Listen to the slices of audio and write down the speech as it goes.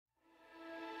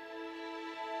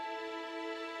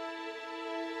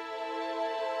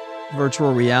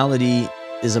Virtual reality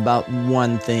is about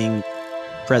one thing: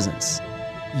 presence.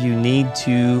 You need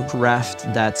to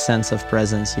craft that sense of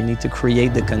presence. You need to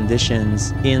create the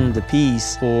conditions in the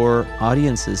piece for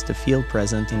audiences to feel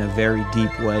present in a very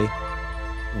deep way.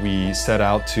 We set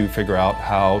out to figure out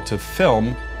how to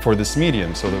film for this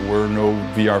medium, so there were no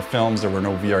VR films, there were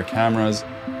no VR cameras.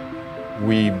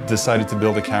 We decided to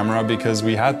build a camera because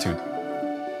we had to.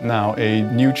 Now, a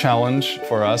new challenge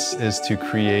for us is to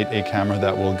create a camera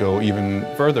that will go even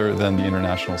further than the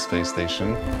International Space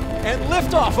Station. And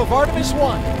liftoff of Artemis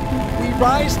 1. We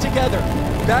rise together,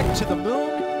 back to the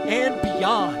moon and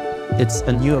beyond. It's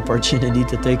a new opportunity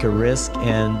to take a risk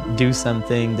and do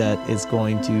something that is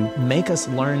going to make us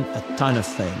learn a ton of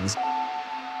things.